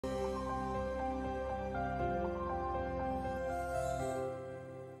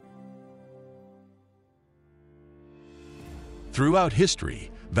Throughout history,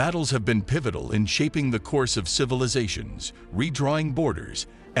 battles have been pivotal in shaping the course of civilizations, redrawing borders,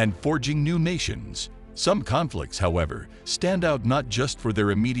 and forging new nations. Some conflicts, however, stand out not just for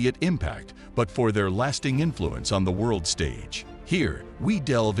their immediate impact, but for their lasting influence on the world stage. Here, we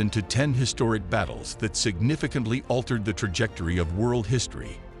delve into 10 historic battles that significantly altered the trajectory of world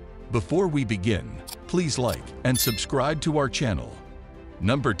history. Before we begin, please like and subscribe to our channel.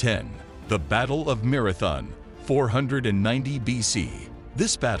 Number 10. The Battle of Marathon, 490 BC.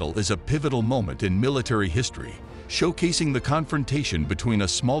 This battle is a pivotal moment in military history, showcasing the confrontation between a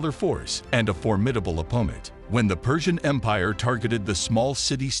smaller force and a formidable opponent. When the Persian Empire targeted the small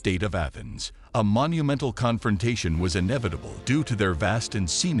city-state of Athens, a monumental confrontation was inevitable due to their vast and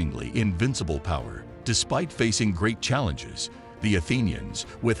seemingly invincible power. Despite facing great challenges, the Athenians,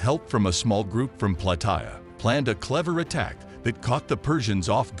 with help from a small group from Plataea, planned a clever attack that caught the Persians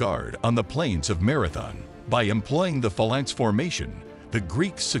off guard on the plains of Marathon. By employing the phalanx formation, the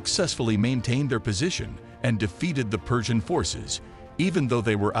Greeks successfully maintained their position and defeated the Persian forces, even though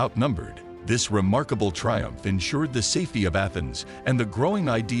they were outnumbered. This remarkable triumph ensured the safety of Athens and the growing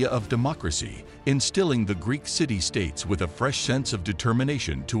idea of democracy, instilling the Greek city-states with a fresh sense of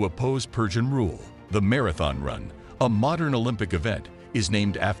determination to oppose Persian rule. The Marathon Run, a modern Olympic event, is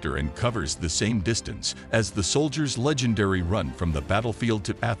named after and covers the same distance as the soldiers' legendary run from the battlefield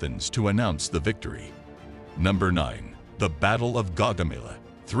to Athens to announce the victory. Number 9. The Battle of Gaugamela,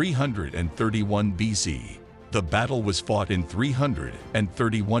 331 BC. The battle was fought in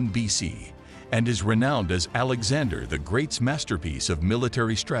 331 BC and is renowned as Alexander the Great's masterpiece of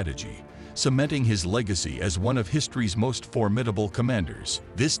military strategy, cementing his legacy as one of history's most formidable commanders.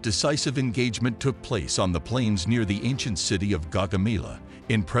 This decisive engagement took place on the plains near the ancient city of Gaugamela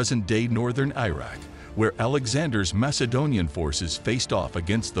in present-day northern Iraq, where Alexander's Macedonian forces faced off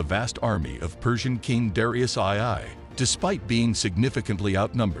against the vast army of Persian King Darius II. Despite being significantly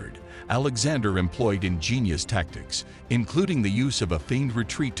outnumbered, Alexander employed ingenious tactics, including the use of a feigned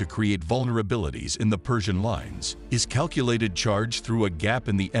retreat to create vulnerabilities in the Persian lines. His calculated charge through a gap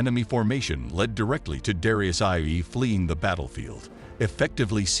in the enemy formation led directly to Darius II fleeing the battlefield,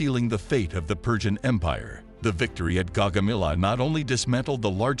 effectively sealing the fate of the Persian Empire. The victory at Gaugamela not only dismantled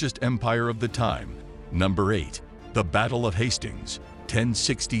the largest empire of the time. Number 8. The Battle of Hastings,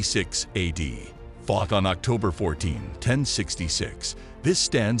 1066 AD. Fought on October 14, 1066, this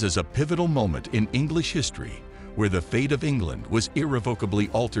stands as a pivotal moment in English history, where the fate of England was irrevocably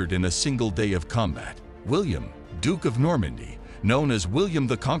altered in a single day of combat. William, Duke of Normandy, known as William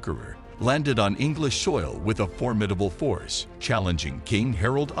the Conqueror, landed on English soil with a formidable force, challenging King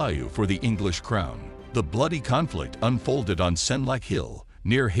Harold Ayu for the English crown. The bloody conflict unfolded on Senlac Hill,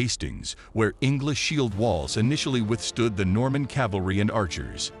 near Hastings, where English shield walls initially withstood the Norman cavalry and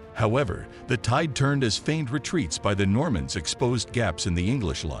archers. However, the tide turned as feigned retreats by the Normans exposed gaps in the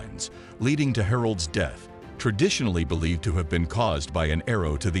English lines, leading to Harold's death, traditionally believed to have been caused by an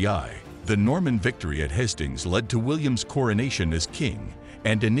arrow to the eye. The Norman victory at Hastings led to William's coronation as king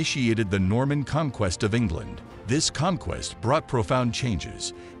and initiated the Norman conquest of England. This conquest brought profound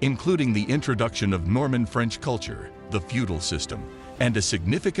changes, including the introduction of Norman French culture, the feudal system, and a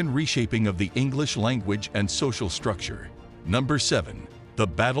significant reshaping of the English language and social structure. Number 7. The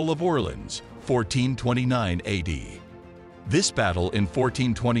Battle of Orleans, 1429 AD. This battle in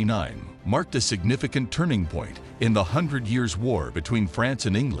 1429 marked a significant turning point in the 100 Years' War between France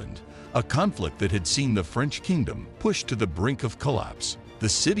and England, a conflict that had seen the French kingdom pushed to the brink of collapse. The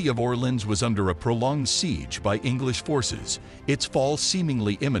city of Orleans was under a prolonged siege by English forces, its fall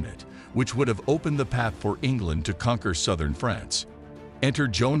seemingly imminent, which would have opened the path for England to conquer southern France. Enter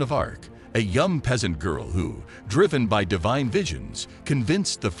Joan of Arc, a young peasant girl who, driven by divine visions,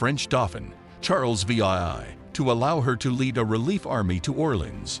 convinced the French Dauphin, Charles VII, to allow her to lead a relief army to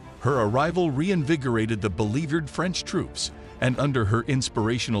Orleans. Her arrival reinvigorated the beleaguered French troops, and under her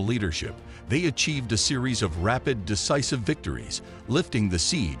inspirational leadership, they achieved a series of rapid, decisive victories, lifting the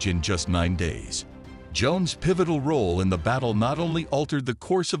siege in just 9 days. Joan's pivotal role in the battle not only altered the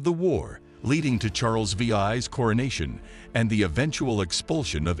course of the war, leading to Charles VI's coronation and the eventual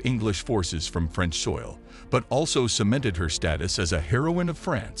expulsion of English forces from French soil, but also cemented her status as a heroine of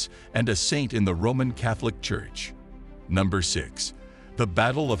France and a saint in the Roman Catholic Church. Number 6. The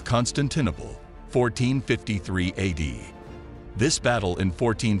Battle of Constantinople, 1453 AD. This battle in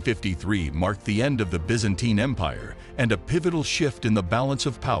 1453 marked the end of the Byzantine Empire and a pivotal shift in the balance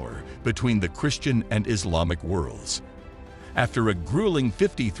of power between the Christian and Islamic worlds. After a grueling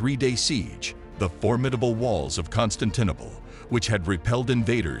 53-day siege, the formidable walls of Constantinople, which had repelled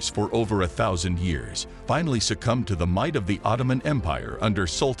invaders for over 1,000 years, finally succumbed to the might of the Ottoman Empire under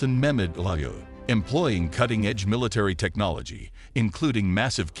Sultan Mehmed II. Employing cutting-edge military technology, including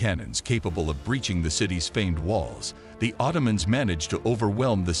massive cannons capable of breaching the city's famed walls, the Ottomans managed to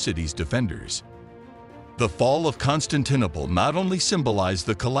overwhelm the city's defenders. The fall of Constantinople not only symbolized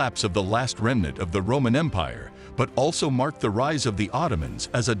the collapse of the last remnant of the Roman Empire, but also marked the rise of the Ottomans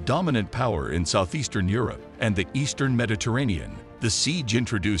as a dominant power in southeastern Europe and the eastern Mediterranean. The siege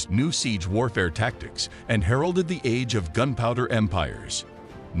introduced new siege warfare tactics and heralded the age of gunpowder empires.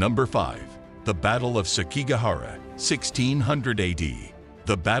 Number 5. The Battle of Sekigahara, 1600 AD.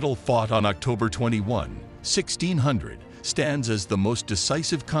 The battle fought on October 21, 1600, stands as the most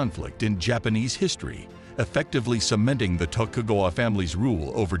decisive conflict in Japanese history, effectively cementing the Tokugawa family's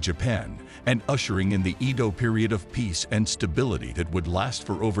rule over Japan and ushering in the Edo period of peace and stability that would last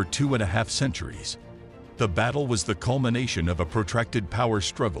for over 2.5 centuries. The battle was the culmination of a protracted power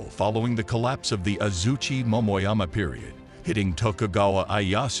struggle following the collapse of the Azuchi Momoyama period, hitting Tokugawa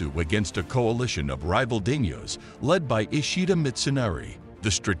Ieyasu against a coalition of rival daimyos led by Ishida Mitsunari.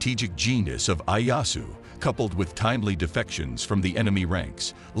 The strategic genius of Ieyasu, coupled with timely defections from the enemy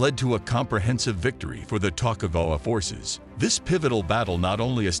ranks, led to a comprehensive victory for the Tokugawa forces. This pivotal battle not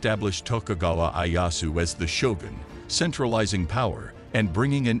only established Tokugawa Ieyasu as the shogun, centralizing power and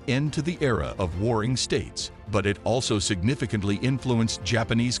bringing an end to the era of warring states, but it also significantly influenced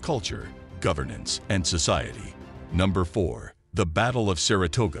Japanese culture, governance, and society. Number 4. The Battle of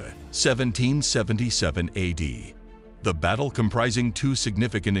Saratoga, 1777 AD. The battle, comprising two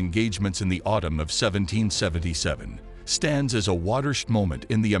significant engagements in the autumn of 1777, stands as a watershed moment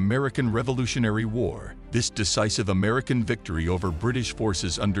in the American Revolutionary War. This decisive American victory over British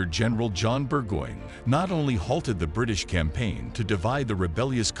forces under General John Burgoyne not only halted the British campaign to divide the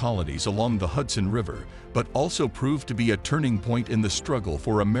rebellious colonies along the Hudson River, but also proved to be a turning point in the struggle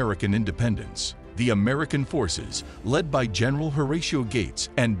for American independence. The American forces, led by General Horatio Gates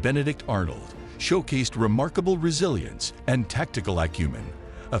and Benedict Arnold, showcased remarkable resilience and tactical acumen,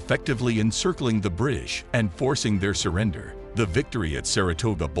 effectively encircling the British and forcing their surrender. The victory at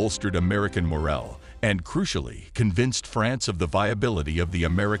Saratoga bolstered American morale and, crucially, convinced France of the viability of the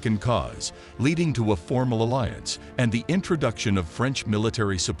American cause, leading to a formal alliance and the introduction of French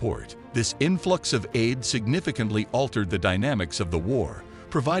military support. This influx of aid significantly altered the dynamics of the war,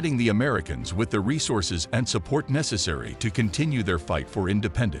 providing the Americans with the resources and support necessary to continue their fight for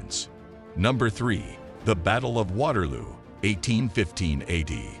independence. Number 3. The Battle of Waterloo, 1815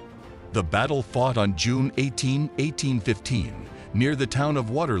 AD. The battle, fought on June 18, 1815, near the town of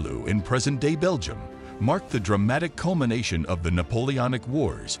Waterloo in present-day Belgium, marked the dramatic culmination of the Napoleonic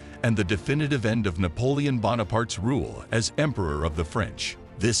Wars and the definitive end of Napoleon Bonaparte's rule as Emperor of the French.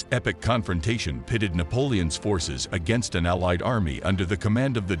 This epic confrontation pitted Napoleon's forces against an allied army under the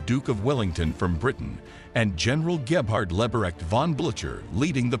command of the Duke of Wellington from Britain and General Gebhard Leberecht von Blücher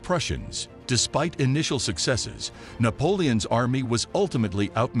leading the Prussians. Despite initial successes, Napoleon's army was ultimately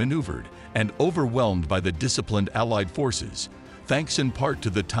outmaneuvered and overwhelmed by the disciplined Allied forces, thanks in part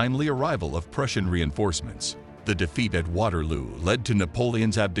to the timely arrival of Prussian reinforcements. The defeat at Waterloo led to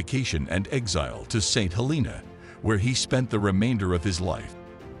Napoleon's abdication and exile to St. Helena, where he spent the remainder of his life.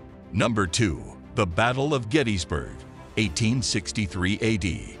 Number 2. The Battle of Gettysburg, 1863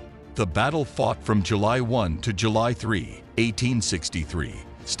 AD. The battle, fought from July 1 to July 3, 1863,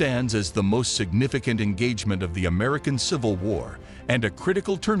 stands as the most significant engagement of the American Civil War and a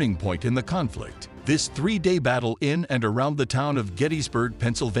critical turning point in the conflict. This three-day battle in and around the town of Gettysburg,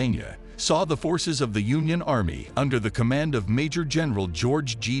 Pennsylvania, saw the forces of the Union Army under the command of Major General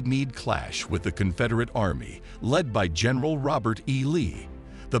George G. Meade clash with the Confederate Army, led by General Robert E. Lee.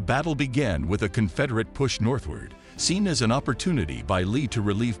 The battle began with a Confederate push northward, seen as an opportunity by Lee to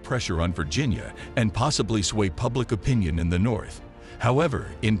relieve pressure on Virginia and possibly sway public opinion in the North. However,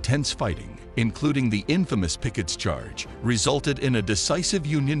 intense fighting, including the infamous Pickett's Charge, resulted in a decisive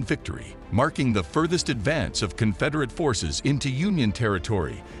Union victory, marking the furthest advance of Confederate forces into Union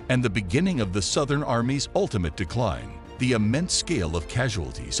territory and the beginning of the Southern Army's ultimate decline. The immense scale of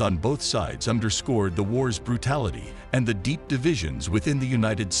casualties on both sides underscored the war's brutality and the deep divisions within the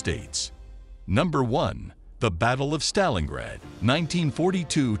United States. Number 1. The Battle of Stalingrad, 1942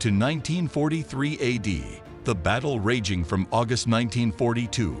 to 1943 AD. The battle, raging from August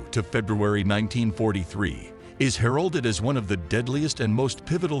 1942 to February 1943, is heralded as one of the deadliest and most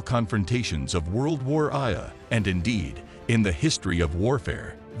pivotal confrontations of World War I, and indeed, in the history of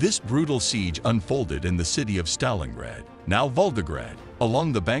warfare. This brutal siege unfolded in the city of Stalingrad, now Volgograd,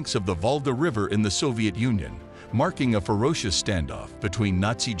 along the banks of the Volga River in the Soviet Union, marking a ferocious standoff between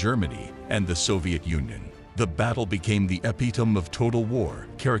Nazi Germany and the Soviet Union. The battle became the epitome of total war,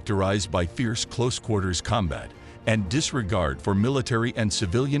 characterized by fierce close-quarters combat and disregard for military and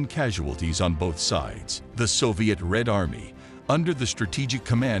civilian casualties on both sides. The Soviet Red Army, under the strategic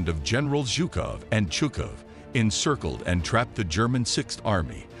command of Generals Zhukov and Chukov, encircled and trapped the German Sixth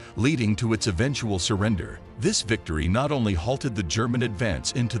Army, leading to its eventual surrender. This victory not only halted the German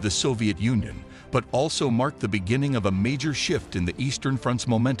advance into the Soviet Union, but also marked the beginning of a major shift in the Eastern Front's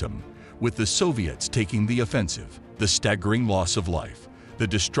momentum, with the Soviets taking the offensive. The staggering loss of life, the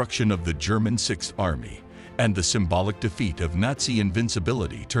destruction of the German Sixth Army, and the symbolic defeat of Nazi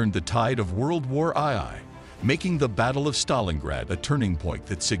invincibility turned the tide of World War II, making the Battle of Stalingrad a turning point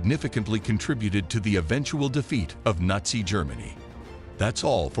that significantly contributed to the eventual defeat of Nazi Germany. That's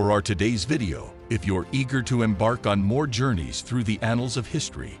all for our today's video. If you're eager to embark on more journeys through the annals of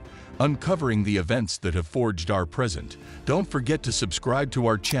history, uncovering the events that have forged our present, don't forget to subscribe to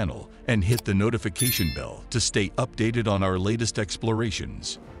our channel and hit the notification bell to stay updated on our latest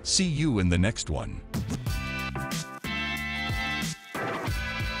explorations. See you in the next one.